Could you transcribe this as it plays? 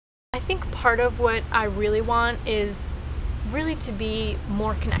think part of what I really want is really to be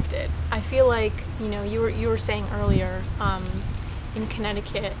more connected. I feel like, you were saying earlier, in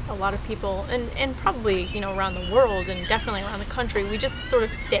Connecticut, a lot of people, and probably, around the world and definitely around the country, we just sort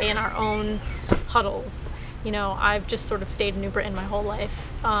of stay in our own huddles. I've just sort of stayed in New Britain my whole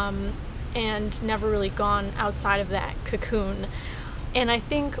life, and never really gone outside of that cocoon. And I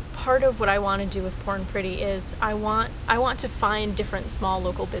think part of what I want to do with Poor and Pretty is I want to find different small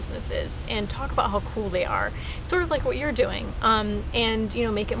local businesses and talk about how cool they are, sort of like what you're doing, and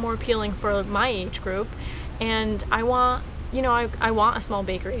make it more appealing for my age group. And I want I want a small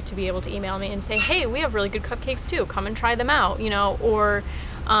bakery to be able to email me and say, hey, we have really good cupcakes too, come and try them out, or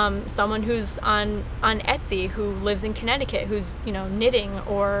someone who's on Etsy who lives in Connecticut who's knitting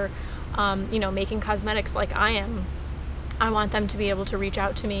or making cosmetics like I am. I want them to be able to reach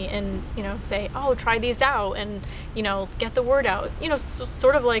out to me and say, oh, try these out, and get the word out,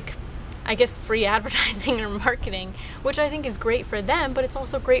 sort of like, I guess, free advertising or marketing, which I think is great for them, but it's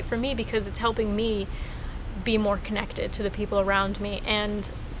also great for me because it's helping me be more connected to the people around me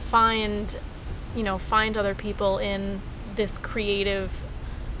and find other people in this creative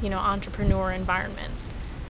entrepreneur environment.